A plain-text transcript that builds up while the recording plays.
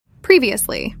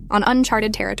Previously, on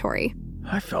Uncharted Territory.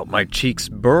 I felt my cheeks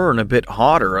burn a bit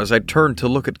hotter as I turned to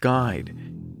look at Guide.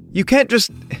 You can't just...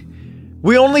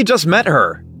 We only just met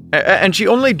her, and she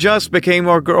only just became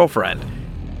our girlfriend.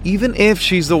 Even if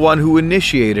she's the one who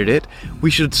initiated it, we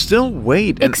should still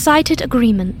wait and... Excited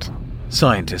agreement.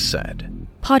 Scientist said.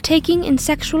 Partaking in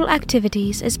sexual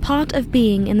activities is part of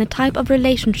being in the type of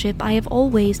relationship I have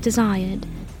always desired.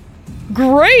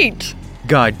 Great!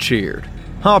 Guide cheered,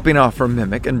 hopping off her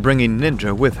Mimic and bringing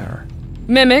Ninja with her.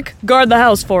 Mimic, guard the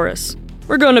house for us.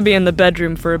 We're going to be in the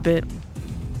bedroom for a bit.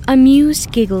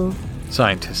 Amused giggle.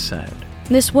 Scientist said.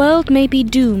 This world may be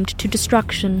doomed to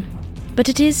destruction, but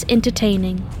it is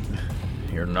entertaining.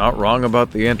 You're not wrong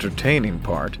about the entertaining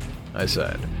part, I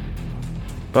said.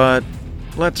 But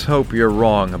let's hope you're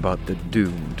wrong about the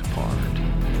doomed part.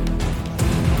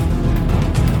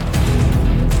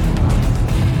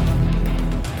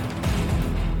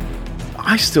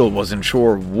 I still wasn't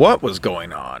sure what was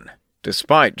going on,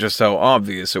 despite just how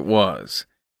obvious it was.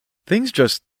 Things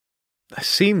just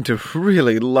seemed to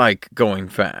really like going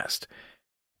fast.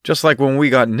 Just like when we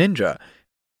got Ninja.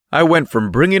 I went from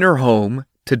bringing her home,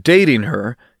 to dating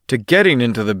her, to getting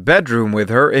into the bedroom with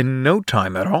her in no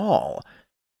time at all.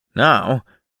 Now,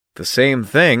 the same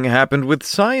thing happened with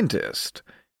Scientist.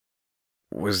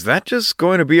 Was that just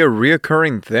going to be a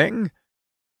reoccurring thing?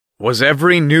 Was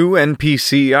every new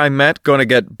NPC I met going to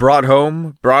get brought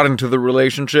home, brought into the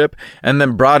relationship, and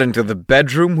then brought into the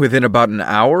bedroom within about an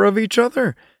hour of each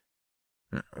other?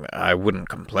 I wouldn't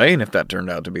complain if that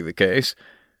turned out to be the case,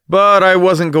 but I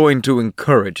wasn't going to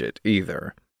encourage it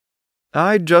either.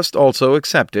 I'd just also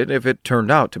accept it if it turned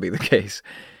out to be the case.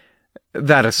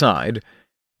 That aside,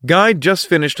 Guide just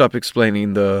finished up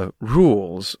explaining the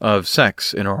rules of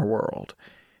sex in our world,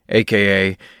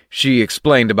 aka she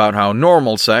explained about how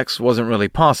normal sex wasn't really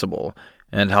possible,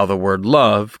 and how the word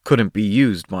love couldn't be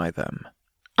used by them.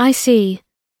 I see.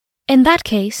 In that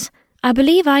case, I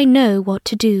believe I know what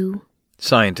to do,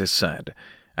 Scientist said,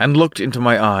 and looked into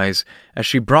my eyes as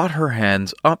she brought her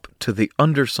hands up to the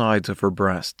undersides of her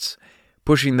breasts,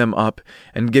 pushing them up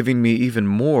and giving me even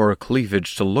more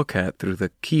cleavage to look at through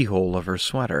the keyhole of her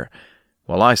sweater,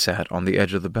 while I sat on the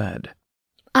edge of the bed.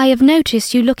 I have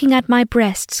noticed you looking at my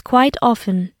breasts quite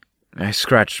often. I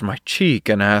scratched my cheek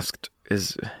and asked,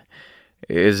 Is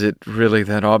it really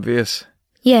that obvious?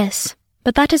 Yes,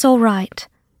 but that is all right.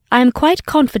 I am quite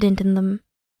confident in them.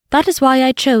 That is why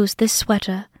I chose this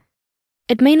sweater.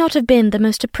 It may not have been the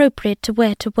most appropriate to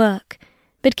wear to work,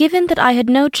 but given that I had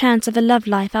no chance of a love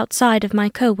life outside of my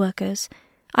co-workers,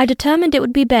 I determined it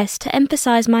would be best to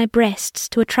emphasize my breasts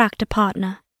to attract a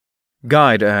partner.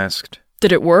 Guide asked,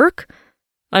 Did it work?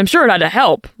 I'm sure it had to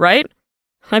help, right?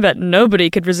 I bet nobody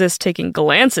could resist taking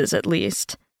glances, at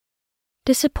least.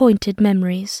 Disappointed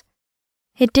memories.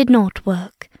 It did not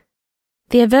work.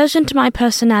 The aversion to my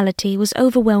personality was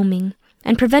overwhelming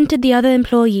and prevented the other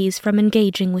employees from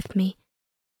engaging with me.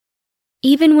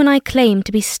 Even when I claimed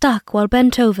to be stuck while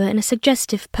bent over in a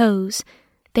suggestive pose,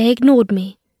 they ignored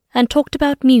me and talked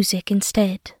about music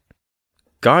instead.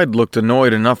 Guide looked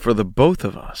annoyed enough for the both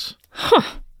of us.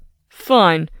 Huh.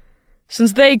 Fine.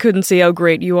 Since they couldn't see how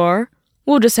great you are,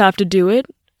 we'll just have to do it,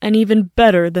 and even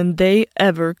better than they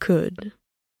ever could.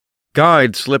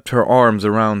 Guide slipped her arms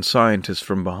around Scientist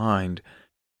from behind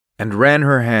and ran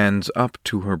her hands up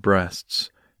to her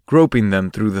breasts, groping them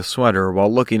through the sweater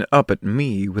while looking up at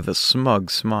me with a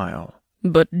smug smile.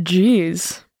 But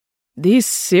geez, these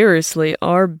seriously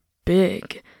are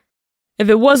big. If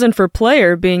it wasn't for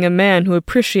Player being a man who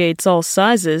appreciates all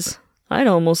sizes, I'd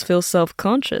almost feel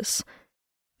self-conscious.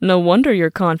 No wonder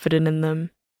you're confident in them.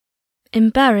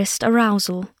 Embarrassed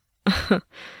arousal.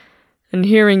 And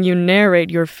hearing you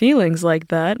narrate your feelings like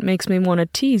that makes me want to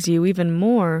tease you even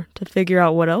more to figure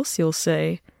out what else you'll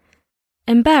say.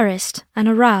 Embarrassed and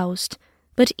aroused,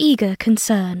 but eager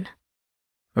concern.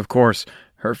 Of course,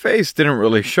 her face didn't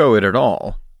really show it at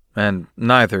all, and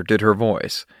neither did her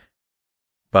voice.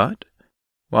 But,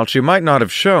 while she might not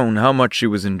have shown how much she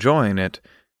was enjoying it,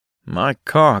 my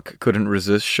cock couldn't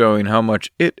resist showing how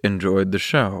much it enjoyed the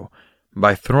show,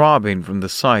 by throbbing from the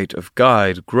sight of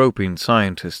Guide groping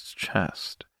Scientist's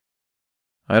chest.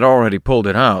 I'd already pulled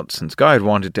it out since Guide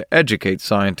wanted to educate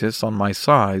Scientist on my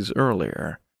size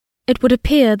earlier. It would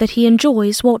appear that he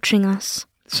enjoys watching us,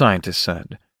 Scientist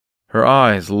said, her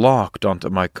eyes locked onto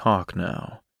my cock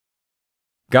now.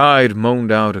 Guide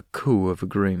moaned out a coo of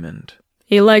agreement.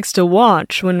 He likes to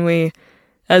watch when we,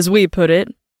 as we put it,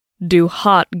 do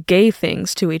hot gay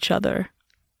things to each other.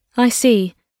 I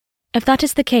see. If that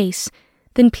is the case,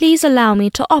 then please allow me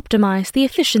to optimize the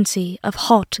efficiency of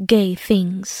hot gay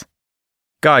things.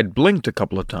 Guide blinked a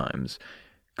couple of times,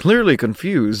 clearly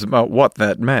confused about what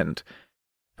that meant.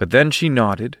 But then she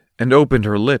nodded and opened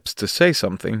her lips to say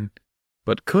something,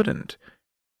 but couldn't.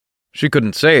 She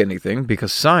couldn't say anything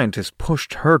because Scientist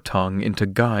pushed her tongue into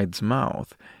Guide's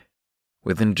mouth.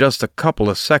 Within just a couple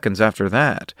of seconds after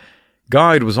that,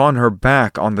 Guide was on her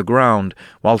back on the ground,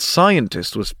 while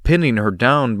Scientist was pinning her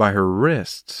down by her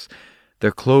wrists,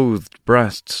 their clothed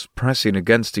breasts pressing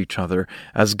against each other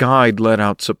as Guide let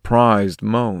out surprised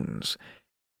moans.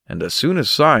 And as soon as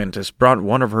Scientist brought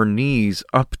one of her knees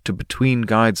up to between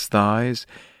Guide's thighs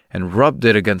and rubbed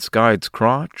it against Guide's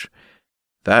crotch,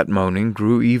 that moaning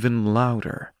grew even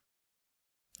louder.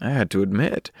 I had to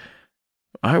admit,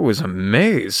 I was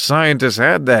amazed Scientist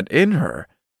had that in her.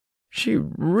 She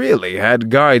really had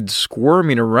Guide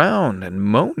squirming around and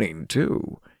moaning,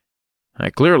 too. I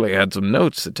clearly had some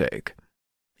notes to take.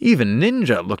 Even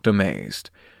Ninja looked amazed,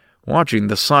 watching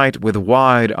the sight with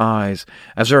wide eyes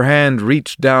as her hand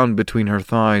reached down between her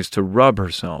thighs to rub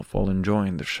herself while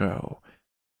enjoying the show.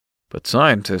 But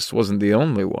Scientist wasn't the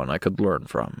only one I could learn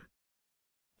from.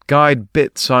 Guide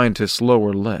bit Scientist's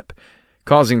lower lip,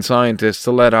 causing Scientist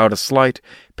to let out a slight,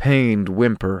 pained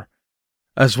whimper,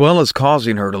 as well as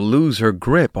causing her to lose her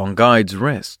grip on Guide's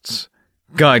wrists.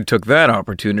 Guide took that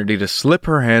opportunity to slip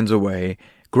her hands away,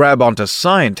 grab onto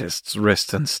Scientist's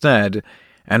wrists instead,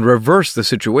 and reverse the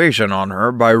situation on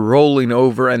her by rolling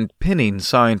over and pinning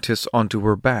Scientist onto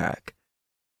her back.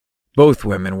 Both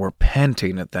women were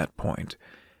panting at that point,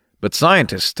 but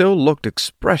Scientist still looked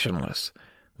expressionless,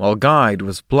 while Guide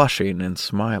was blushing and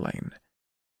smiling.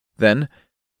 Then,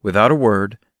 without a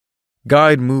word,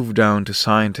 Guide moved down to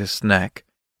Scientist's neck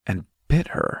and bit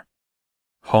her.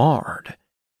 Hard.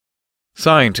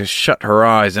 Scientist shut her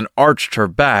eyes and arched her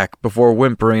back before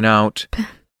whimpering out,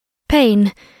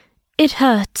 Pain. It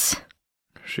hurts.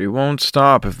 "She won't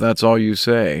stop if that's all you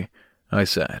say," I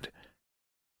said.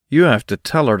 "You have to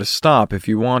tell her to stop if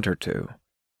you want her to."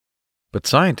 But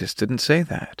Scientist didn't say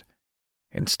that.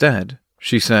 Instead,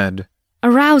 she said,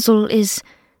 Arousal is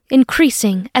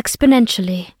increasing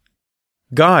exponentially.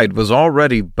 Guide was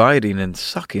already biting and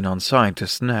sucking on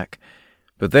Scientist's neck,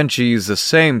 but then she used the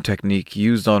same technique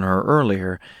used on her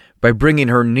earlier by bringing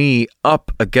her knee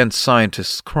up against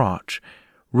Scientist's crotch,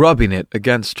 rubbing it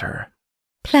against her.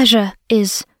 Pleasure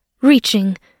is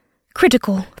reaching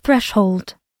critical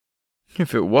threshold.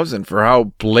 If it wasn't for how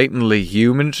blatantly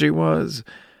human she was,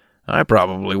 I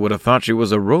probably would have thought she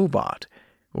was a robot,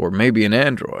 or maybe an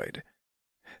android.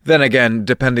 Then again,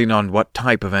 depending on what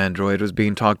type of android was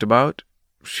being talked about,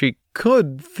 she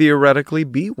could theoretically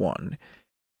be one.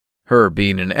 Her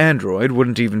being an android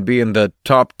wouldn't even be in the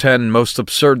top 10 most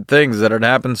absurd things that had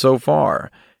happened so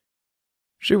far.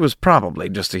 She was probably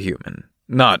just a human,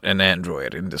 not an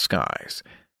android in disguise.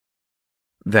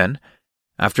 Then,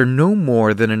 after no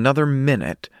more than another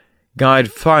minute,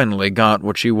 Guide finally got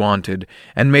what she wanted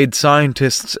and made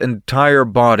Scientist's entire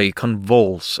body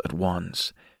convulse at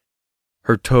once.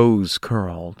 Her toes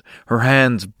curled, her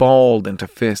hands balled into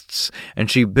fists, and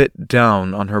she bit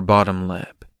down on her bottom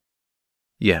lip.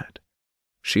 Yet,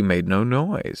 she made no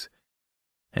noise,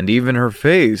 and even her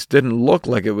face didn't look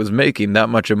like it was making that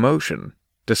much emotion,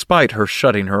 despite her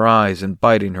shutting her eyes and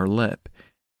biting her lip.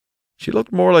 She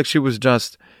looked more like she was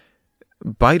just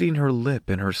biting her lip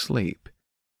in her sleep.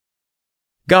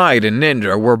 Guide and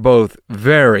Ninja were both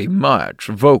very much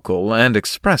vocal and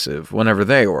expressive whenever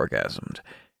they orgasmed,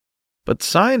 but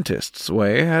Scientist's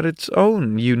way had its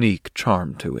own unique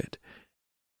charm to it.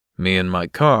 Me and my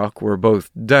cock were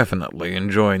both definitely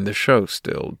enjoying the show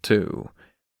still, too.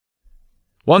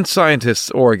 Once Scientist's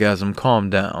orgasm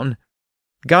calmed down,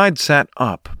 Guide sat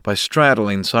up by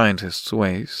straddling Scientist's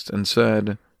waist and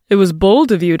said, "It was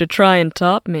bold of you to try and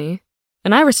top me,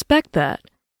 and I respect that,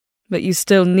 but you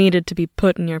still needed to be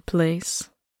put in your place."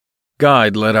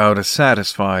 Guide let out a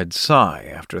satisfied sigh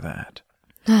after that.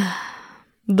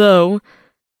 Though,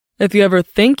 if you ever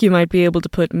think you might be able to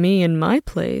put me in my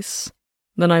place,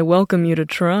 then I welcome you to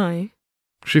try.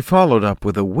 She followed up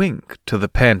with a wink to the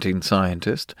panting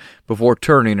Scientist before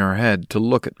turning her head to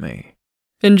look at me.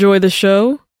 Enjoy the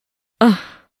show?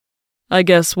 I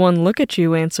guess one look at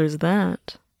you answers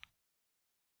that.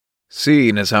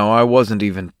 Seeing as how I wasn't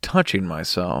even touching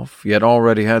myself, yet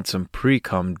already had some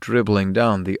pre-cum dribbling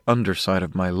down the underside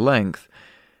of my length,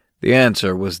 the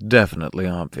answer was definitely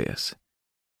obvious.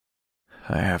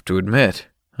 "I have to admit,"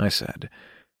 I said,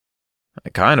 "I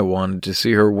kinda wanted to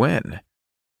see her win.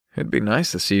 It'd be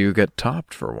nice to see you get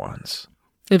topped for once."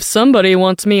 If somebody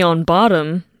wants me on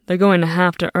bottom, they're going to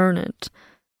have to earn it.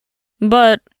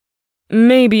 But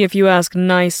maybe if you ask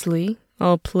nicely,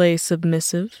 I'll play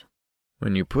submissive.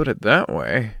 When you put it that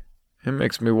way, it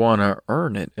makes me want to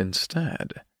earn it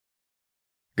instead.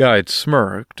 Guide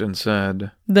smirked and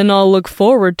said, Then I'll look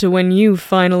forward to when you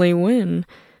finally win.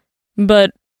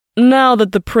 But now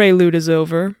that the prelude is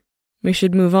over, we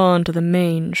should move on to the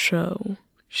main show.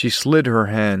 She slid her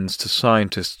hands to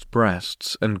Scientist's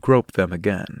breasts and groped them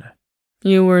again.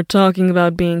 You were talking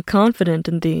about being confident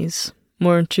in these,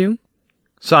 weren't you?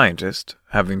 Scientist,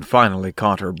 having finally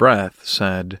caught her breath,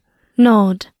 said,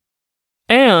 Nod.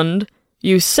 And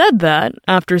you said that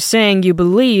after saying you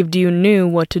believed you knew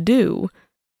what to do.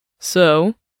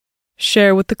 So,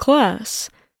 share with the class.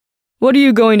 What are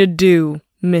you going to do,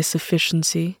 Miss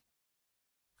Efficiency?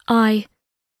 I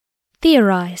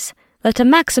theorize that to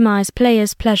maximize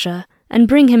player's pleasure and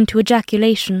bring him to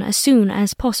ejaculation as soon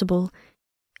as possible,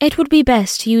 it would be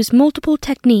best to use multiple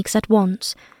techniques at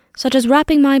once, such as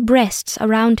wrapping my breasts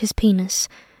around his penis,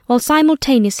 while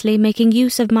simultaneously making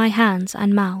use of my hands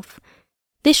and mouth.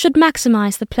 This should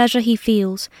maximize the pleasure he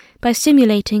feels by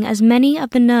stimulating as many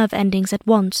of the nerve endings at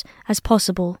once as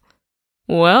possible.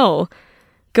 Well,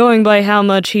 going by how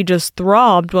much he just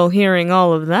throbbed while hearing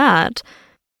all of that,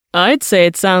 I'd say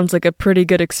it sounds like a pretty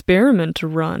good experiment to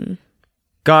run.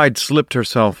 Guide slipped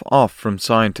herself off from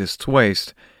Scientist's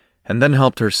waist, and then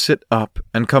helped her sit up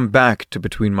and come back to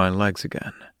between my legs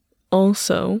again.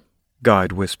 Also,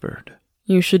 Guide whispered,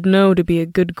 you should know to be a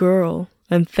good girl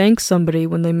and thank somebody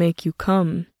when they make you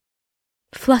come.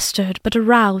 Flustered but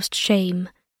aroused shame.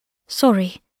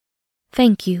 Sorry.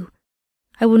 Thank you.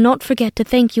 I will not forget to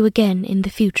thank you again in the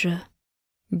future.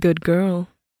 Good girl.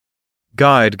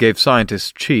 Guide gave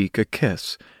Scientist's cheek a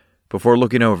kiss before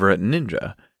looking over at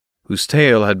Ninja, whose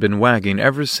tail had been wagging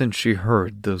ever since she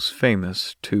heard those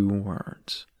famous 2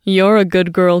 words. You're a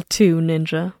good girl too,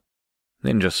 Ninja.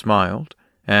 Ninja smiled,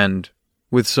 and,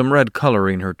 with some red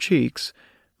coloring her cheeks,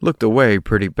 looked away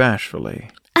pretty bashfully.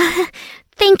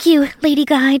 Thank you, Lady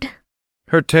Guide.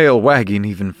 Her tail wagging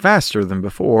even faster than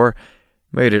before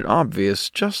made it obvious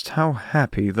just how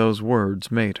happy those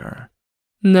words made her.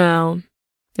 Now,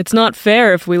 it's not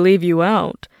fair if we leave you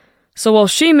out. So while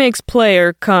she makes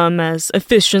player come as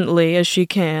efficiently as she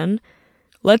can,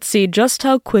 let's see just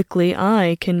how quickly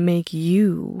I can make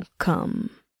you come.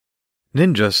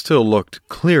 Ninja still looked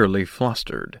clearly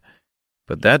flustered,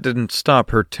 but that didn't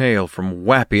stop her tail from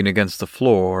whapping against the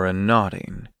floor and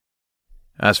nodding.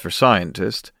 As for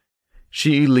Scientist,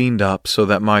 she leaned up so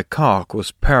that my cock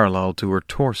was parallel to her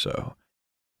torso,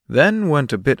 then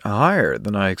went a bit higher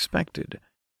than I expected,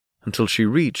 until she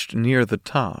reached near the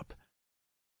top.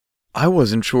 I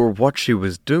wasn't sure what she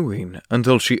was doing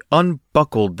until she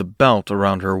unbuckled the belt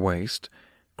around her waist,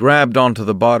 grabbed onto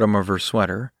the bottom of her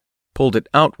sweater, pulled it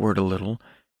outward a little,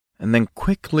 and then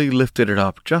quickly lifted it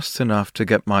up just enough to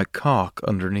get my cock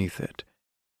underneath it.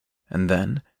 And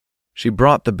then she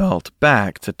brought the belt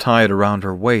back to tie it around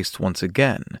her waist once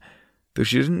again, though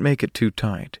she didn't make it too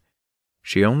tight.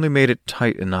 She only made it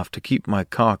tight enough to keep my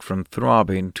cock from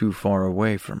throbbing too far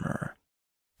away from her.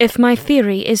 If my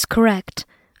theory is correct,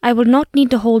 I will not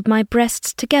need to hold my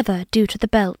breasts together due to the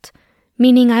belt,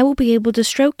 meaning I will be able to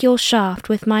stroke your shaft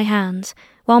with my hands,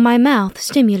 while my mouth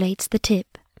stimulates the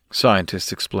tip.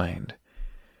 Scientist explained.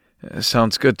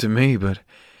 Sounds good to me, but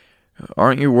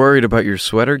aren't you worried about your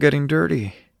sweater getting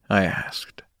dirty? I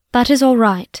asked. That is all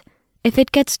right. If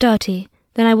it gets dirty,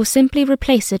 then I will simply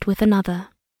replace it with another.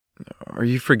 Are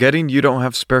you forgetting you don't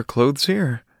have spare clothes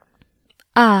here?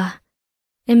 Ah,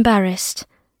 embarrassed.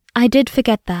 I did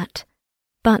forget that.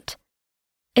 But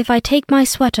if I take my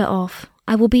sweater off,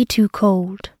 I will be too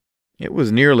cold. It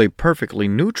was nearly perfectly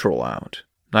neutral out,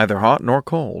 neither hot nor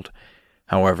cold.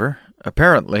 However,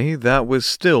 apparently that was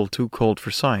still too cold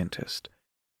for Scientist.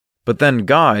 But then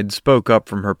Guide spoke up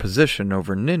from her position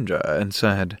over Ninja and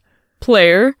said,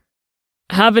 Player,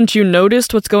 haven't you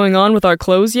noticed what's going on with our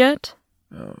clothes yet?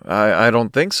 I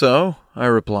don't think so, I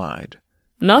replied.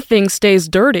 Nothing stays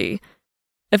dirty.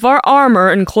 If our armor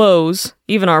and clothes,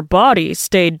 even our bodies,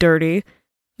 stayed dirty,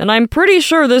 then I'm pretty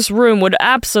sure this room would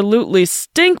absolutely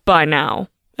stink by now,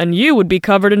 and you would be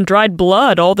covered in dried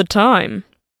blood all the time.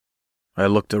 I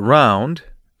looked around,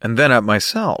 and then at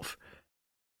myself.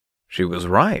 She was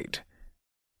right.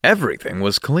 Everything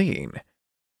was clean.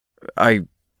 I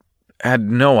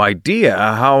had no idea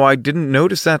how I didn't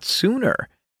notice that sooner.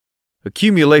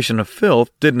 Accumulation of filth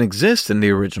didn't exist in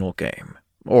the original game,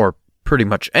 or pretty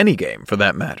much any game for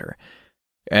that matter,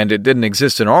 and it didn't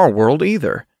exist in our world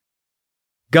either.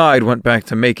 Guide went back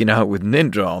to making out with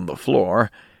Ninja on the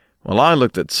floor, while I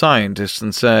looked at Scientist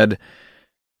and said,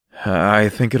 I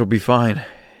think it'll be fine.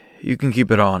 You can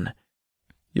keep it on.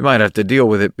 You might have to deal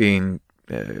with it being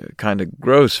kind of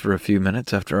gross for a few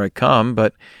minutes after I come,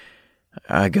 but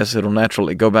I guess it'll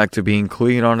naturally go back to being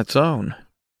clean on its own.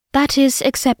 That is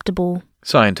acceptable,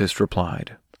 Scientist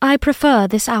replied, I prefer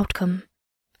this outcome.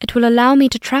 It will allow me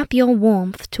to trap your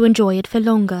warmth to enjoy it for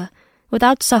longer,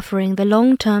 without suffering the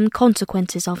long-term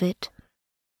consequences of it.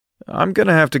 I'm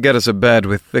gonna have to get us a bed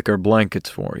with thicker blankets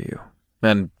for you,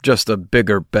 and just a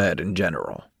bigger bed in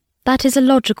general. That is a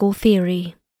logical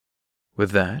theory.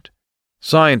 With that,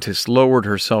 Scientist lowered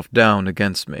herself down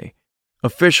against me,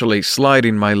 officially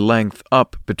sliding my length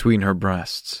up between her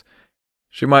breasts.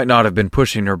 She might not have been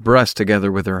pushing her breasts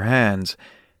together with her hands,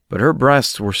 but her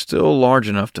breasts were still large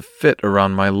enough to fit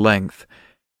around my length,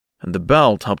 and the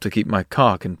belt helped to keep my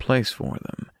cock in place for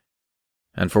them.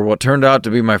 And for what turned out to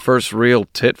be my first real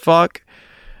tit fuck,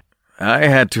 I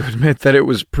had to admit that it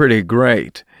was pretty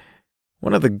great.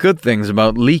 One of the good things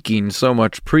about leaking so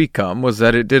much pre-cum was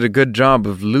that it did a good job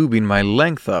of lubing my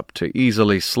length up to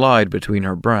easily slide between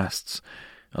her breasts,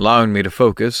 allowing me to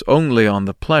focus only on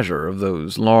the pleasure of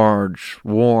those large,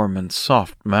 warm, and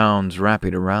soft mounds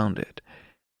wrapping around it.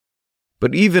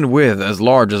 But even with as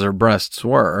large as her breasts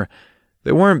were,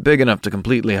 they weren't big enough to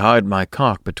completely hide my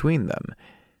cock between them,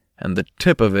 and the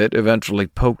tip of it eventually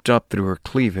poked up through her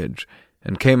cleavage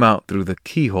and came out through the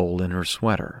keyhole in her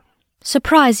sweater.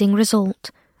 Surprising result.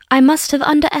 I must have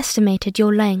underestimated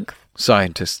your length,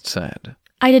 Scientist said.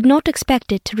 I did not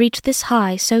expect it to reach this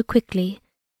high so quickly.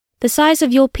 The size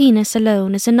of your penis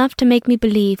alone is enough to make me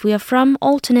believe we are from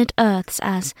alternate Earths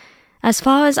as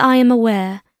far as I am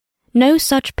aware, no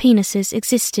such penises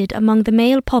existed among the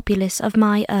male populace of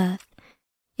my Earth.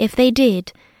 If they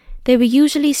did, they were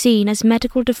usually seen as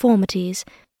medical deformities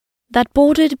that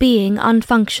bordered being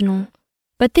unfunctional,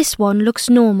 but this one looks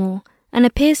normal and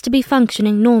appears to be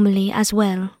functioning normally as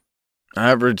well.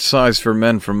 Average size for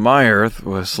men from my Earth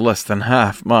was less than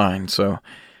half mine, so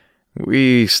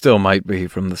we still might be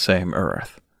from the same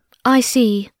Earth. I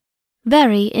see.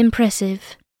 Very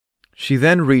impressive. She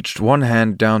then reached one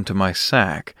hand down to my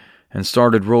sack and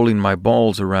started rolling my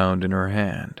balls around in her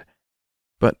hand.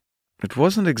 But it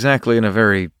wasn't exactly in a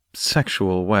very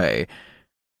sexual way.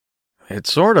 It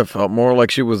sort of felt more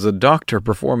like she was a doctor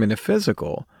performing a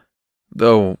physical,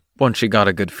 though once she got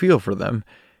a good feel for them,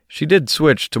 she did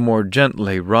switch to more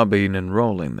gently rubbing and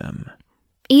rolling them.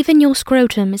 Even your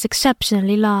scrotum is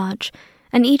exceptionally large,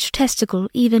 and each testicle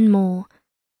even more.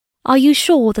 Are you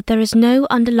sure that there is no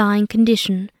underlying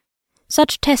condition?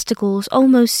 Such testicles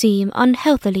almost seem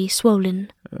unhealthily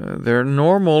swollen. They're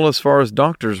normal as far as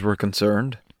doctors were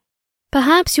concerned.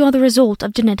 Perhaps you are the result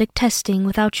of genetic testing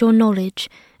without your knowledge,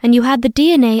 and you had the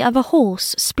DNA of a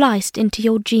horse spliced into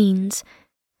your genes.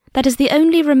 That is the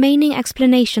only remaining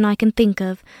explanation I can think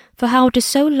of for how it is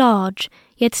so large,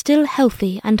 yet still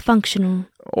healthy and functional.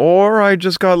 Or I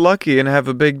just got lucky and have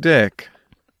a big dick.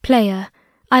 Player,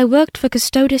 I worked for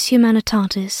Custodes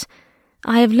Humanitatis.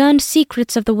 I have learned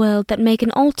secrets of the world that make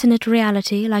an alternate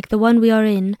reality like the one we are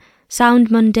in sound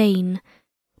mundane.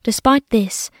 Despite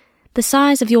this, the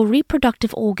size of your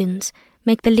reproductive organs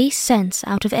make the least sense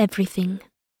out of everything.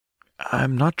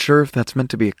 I'm not sure if that's meant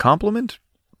to be a compliment,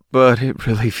 but it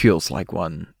really feels like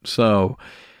one, so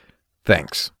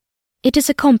thanks. It is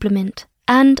a compliment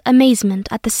and amazement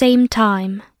at the same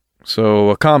time. So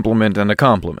a compliment and a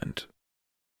compliment.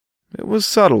 It was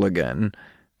subtle again,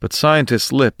 but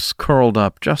Scientist's lips curled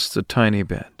up just a tiny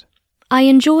bit. I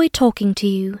enjoy talking to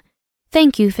you.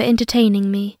 Thank you for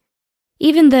entertaining me.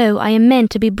 Even though I am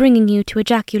meant to be bringing you to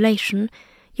ejaculation,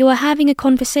 you are having a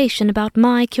conversation about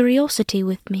my curiosity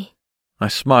with me. I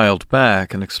smiled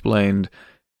back and explained,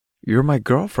 "You're my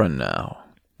girlfriend now."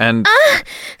 And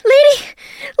Lady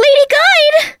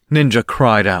Guide! Ninja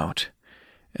cried out.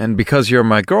 And because you're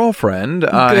my girlfriend,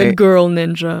 Good girl,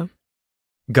 Ninja.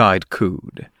 Guide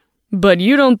cooed. But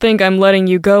you don't think I'm letting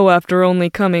you go after only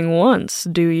coming once,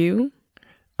 do you?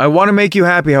 I want to make you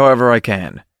happy however I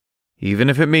can. Even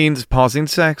if it means pausing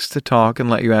sex to talk and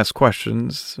let you ask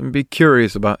questions and be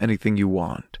curious about anything you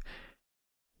want.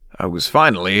 I was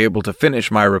finally able to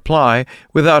finish my reply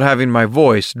without having my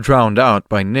voice drowned out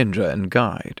by Ninja and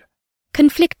Guide.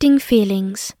 Conflicting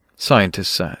feelings,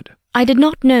 Scientist said. I did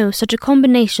not know such a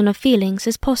combination of feelings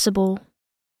is possible.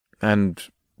 And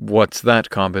what's that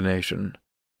combination?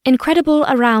 Incredible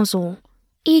arousal,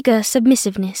 eager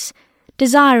submissiveness,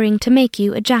 desiring to make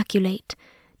you ejaculate,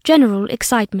 general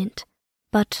excitement,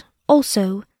 but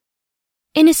also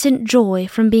innocent joy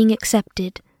from being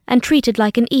accepted and treated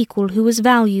like an equal who was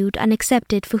valued and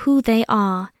accepted for who they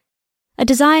are, a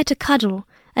desire to cuddle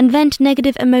and vent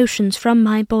negative emotions from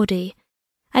my body,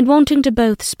 and wanting to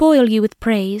both spoil you with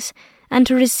praise and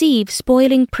to receive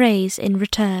spoiling praise in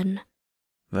return.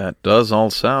 That does all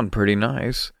sound pretty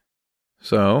nice.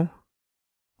 So,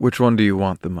 which one do you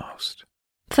want the most?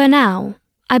 For now,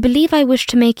 I believe I wish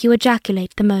to make you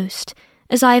ejaculate the most,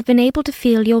 as I have been able to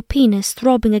feel your penis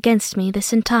throbbing against me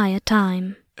this entire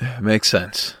time. Makes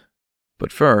sense.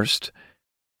 But first,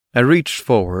 I reached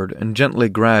forward and gently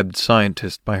grabbed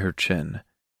Scientist by her chin,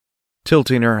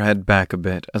 tilting her head back a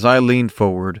bit as I leaned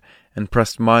forward and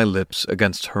pressed my lips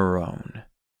against her own.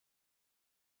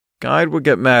 Guide would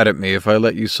get mad at me if I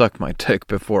let you suck my dick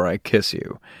before I kiss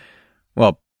you.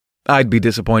 Well, I'd be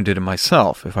disappointed in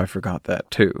myself if I forgot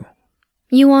that too.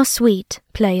 You are sweet,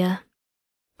 player.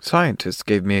 Scientist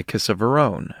gave me a kiss of her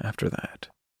own after that.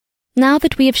 Now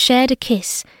that we have shared a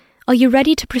kiss, are you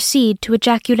ready to proceed to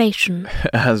ejaculation?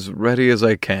 As ready as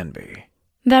I can be.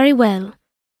 Very well.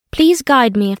 Please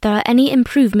guide me if there are any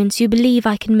improvements you believe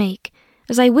I can make,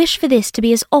 as I wish for this to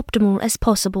be as optimal as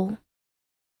possible.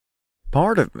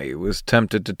 Part of me was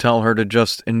tempted to tell her to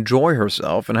just enjoy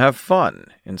herself and have fun,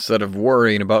 instead of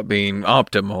worrying about being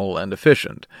optimal and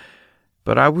efficient.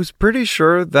 But I was pretty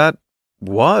sure that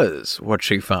was what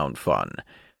she found fun.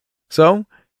 So,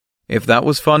 if that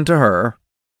was fun to her,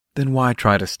 then why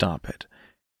try to stop it?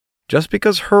 Just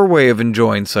because her way of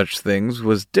enjoying such things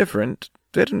was different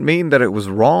didn't mean that it was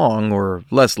wrong or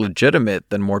less legitimate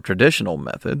than more traditional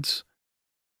methods.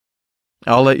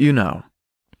 I'll let you know.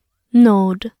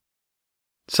 Nod.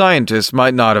 Scientists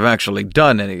might not have actually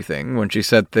done anything when she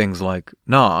said things like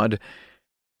nod,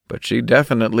 but she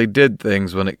definitely did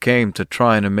things when it came to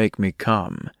trying to make me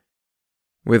come.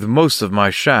 With most of my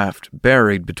shaft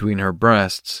buried between her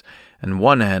breasts and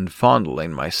one hand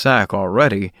fondling my sack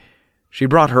already, she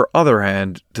brought her other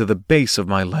hand to the base of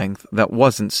my length that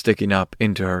wasn't sticking up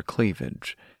into her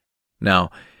cleavage. Now,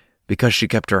 because she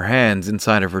kept her hands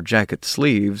inside of her jacket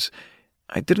sleeves,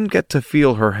 I didn't get to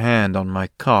feel her hand on my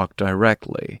cock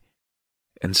directly.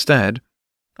 Instead,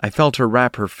 I felt her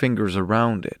wrap her fingers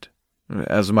around it,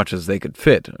 as much as they could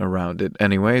fit around it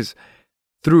anyways,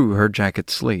 through her jacket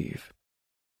sleeve.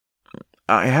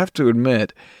 I have to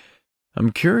admit,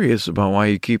 I'm curious about why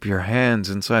you keep your hands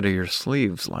inside of your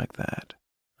sleeves like that,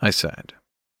 I said.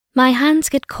 My hands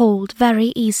get cold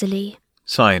very easily,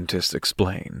 Scientist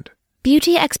explained.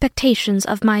 Beauty expectations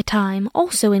of my time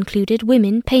also included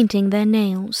women painting their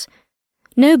nails.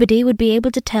 Nobody would be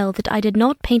able to tell that I did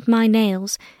not paint my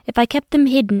nails if I kept them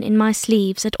hidden in my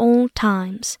sleeves at all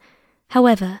times.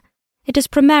 However, it is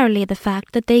primarily the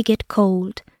fact that they get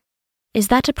cold. Is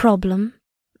that a problem?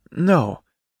 No,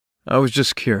 I was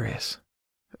just curious.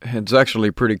 It's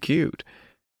actually pretty cute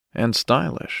and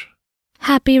stylish.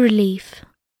 Happy relief.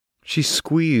 She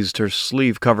squeezed her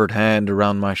sleeve-covered hand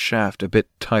around my shaft a bit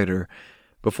tighter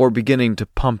before beginning to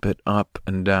pump it up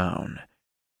and down.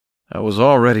 I was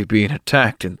already being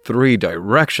attacked in 3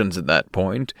 directions at that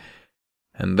point,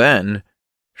 and then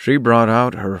she brought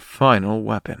out her final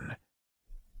weapon.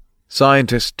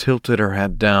 Scientist tilted her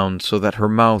head down so that her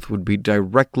mouth would be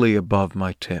directly above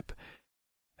my tip,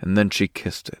 and then she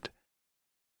kissed it.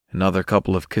 Another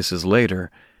couple of kisses later,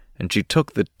 and she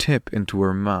took the tip into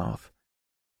her mouth,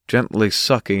 gently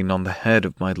sucking on the head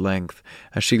of my length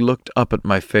as she looked up at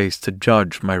my face to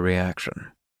judge my reaction.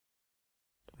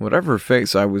 Whatever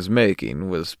face I was making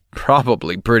was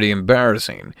probably pretty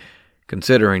embarrassing,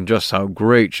 considering just how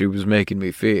great she was making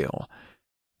me feel,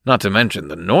 not to mention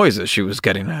the noises she was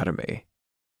getting out of me.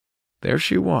 There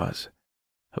she was,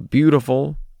 a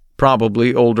beautiful,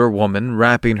 probably older woman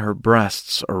wrapping her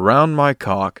breasts around my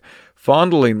cock,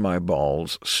 fondling my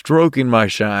balls, stroking my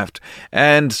shaft,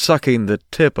 and sucking the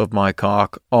tip of my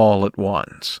cock all at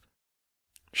once.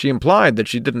 She implied that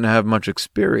she didn't have much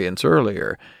experience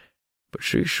earlier, but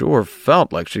she sure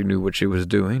felt like she knew what she was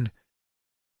doing.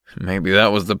 Maybe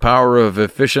that was the power of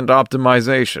efficient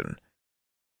optimization.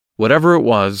 Whatever it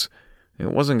wasn't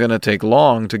going to take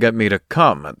long to get me to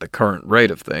come at the current rate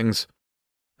of things.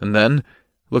 And then,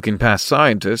 looking past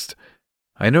Scientist,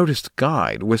 I noticed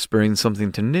Guide whispering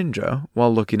something to Ninja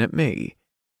while looking at me.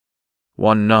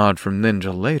 One nod from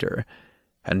Ninja later,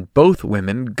 and both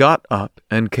women got up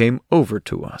and came over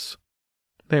to us.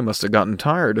 They must have gotten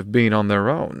tired of being on their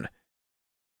own.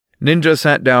 Ninja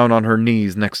sat down on her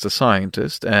knees next to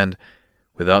Scientist and,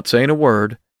 without saying a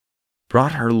word,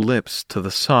 brought her lips to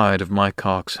the side of my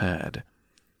cock's head.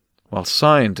 While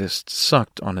Scientist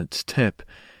sucked on its tip,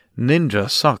 Ninja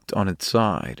sucked on its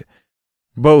side,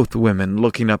 both women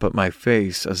looking up at my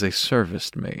face as they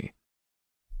serviced me.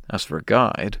 As for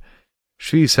Guide,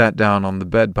 she sat down on the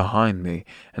bed behind me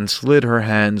and slid her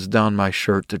hands down my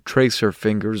shirt to trace her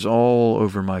fingers all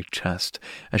over my chest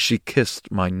as she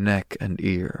kissed my neck and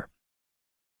ear.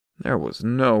 There was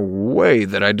no way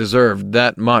that I deserved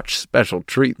that much special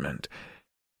treatment,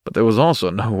 but there was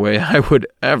also no way I would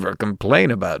ever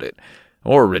complain about it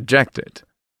or reject it.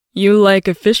 You like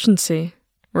efficiency,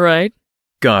 right?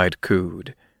 Guide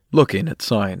cooed, looking at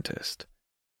Scientist.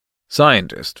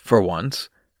 Scientist, for once,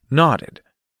 nodded.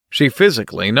 She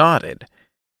physically nodded.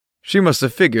 She must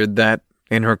have figured that,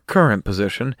 in her current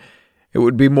position, it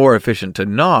would be more efficient to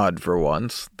nod for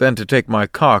once than to take my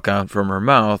cock out from her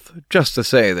mouth just to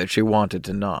say that she wanted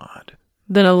to nod.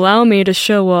 Then allow me to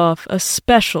show off a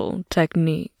special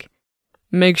technique.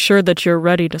 Make sure that you're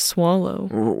ready to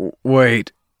swallow.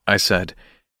 Wait, I said.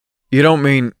 You don't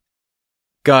mean...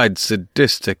 Guide's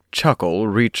sadistic chuckle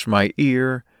reached my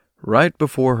ear right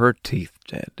before her teeth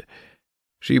did.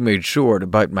 She made sure to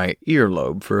bite my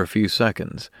earlobe for a few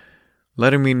seconds,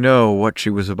 letting me know what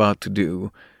she was about to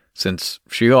do, since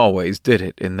she always did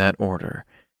it in that order.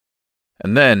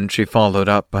 And then she followed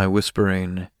up by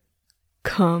whispering,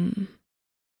 "Come."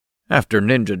 After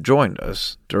Ninja joined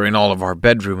us during all of our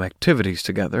bedroom activities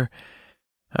together,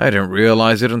 I didn't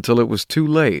realize it until it was too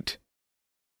late.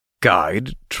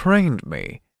 Guide trained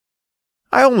me.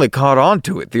 I only caught on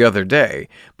to it the other day,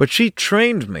 but she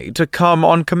trained me to come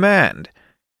on command.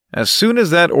 As soon as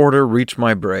that order reached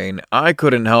my brain, I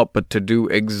couldn't help but to do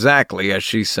exactly as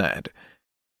she said.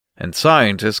 And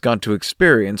Scientist got to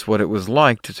experience what it was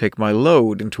like to take my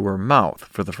load into her mouth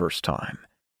for the first time.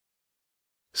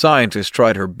 Scientist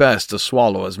tried her best to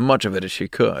swallow as much of it as she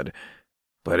could,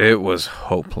 but it was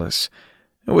hopeless.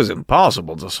 It was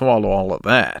impossible to swallow all of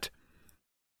that.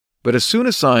 But as soon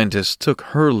as Scientist took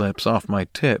her lips off my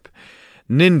tip,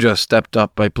 Ninja stepped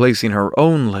up by placing her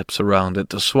own lips around it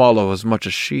to swallow as much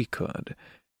as she could.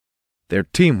 Their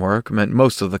teamwork meant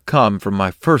most of the cum from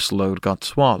my first load got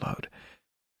swallowed,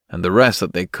 and the rest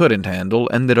that they couldn't handle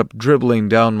ended up dribbling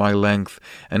down my length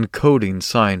and coating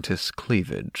Scientist's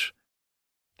cleavage.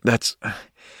 That's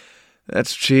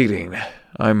cheating,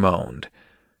 I moaned,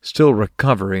 still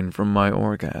recovering from my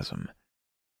orgasm.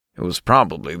 It was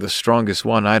probably the strongest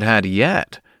one I'd had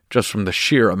yet, just from the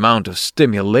sheer amount of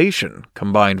stimulation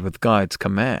combined with Guide's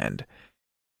command.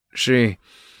 She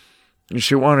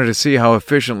wanted to see how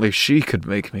efficiently she could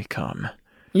make me come.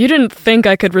 You didn't think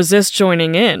I could resist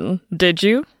joining in, did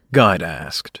you? Guide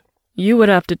asked. You would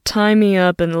have to tie me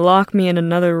up and lock me in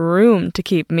another room to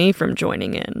keep me from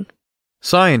joining in.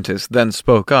 Scientist then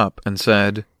spoke up and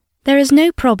said, "There is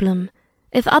no problem.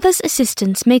 If others'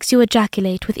 assistance makes you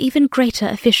ejaculate with even greater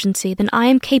efficiency than I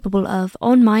am capable of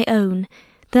on my own,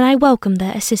 then I welcome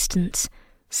their assistance."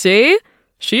 See?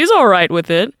 She's all right with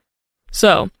it.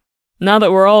 So, now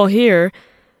that we're all here,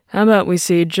 how about we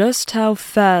see just how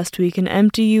fast we can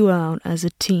empty you out as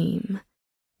a team?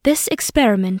 This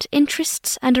experiment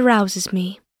interests and arouses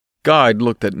me. Guide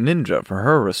looked at Ninja for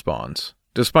her response,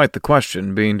 despite the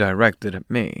question being directed at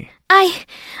me. I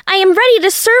am ready to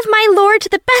serve my lord to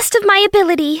the best of my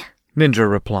ability, Ninja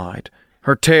replied,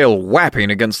 her tail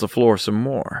whapping against the floor some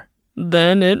more.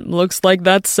 Then it looks like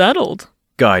that's settled,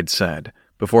 Guide said,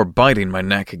 before biting my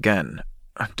neck again.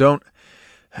 Don't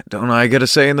I get a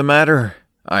say in the matter?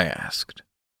 I asked.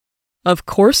 Of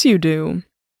course you do.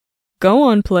 Go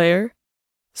on, player.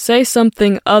 Say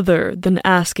something other than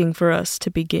asking for us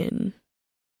to begin.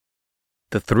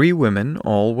 The three women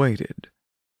all waited.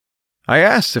 I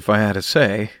asked if I had a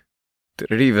say.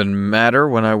 Did it even matter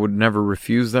when I would never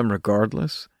refuse them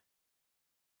regardless?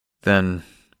 Then,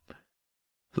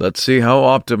 let's see how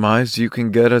optimized you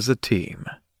can get as a team,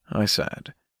 I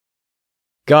said.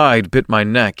 Guide bit my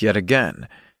neck yet again,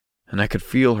 and I could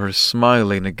feel her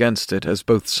smiling against it as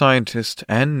both Scientist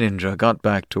and Ninja got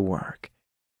back to work.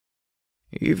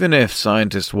 Even if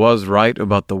Scientist was right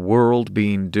about the world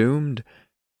being doomed,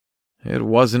 it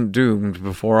wasn't doomed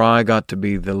before I got to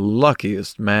be the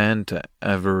luckiest man to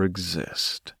ever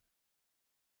exist.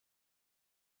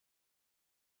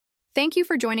 Thank you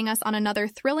for joining us on another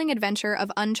thrilling adventure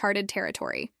of Uncharted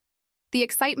Territory. The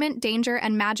excitement, danger,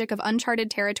 and magic of Uncharted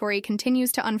Territory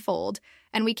continues to unfold,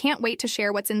 and we can't wait to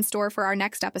share what's in store for our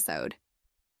next episode.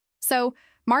 So,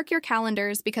 mark your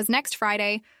calendars because next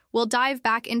Friday, we'll dive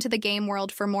back into the game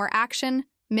world for more action,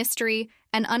 mystery,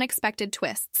 and unexpected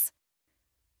twists.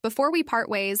 Before we part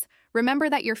ways, remember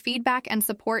that your feedback and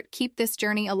support keep this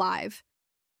journey alive.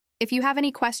 If you have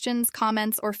any questions,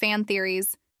 comments, or fan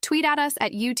theories, tweet at us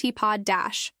at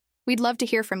UTPod-. We'd love to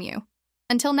hear from you.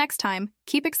 Until next time,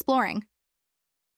 keep exploring.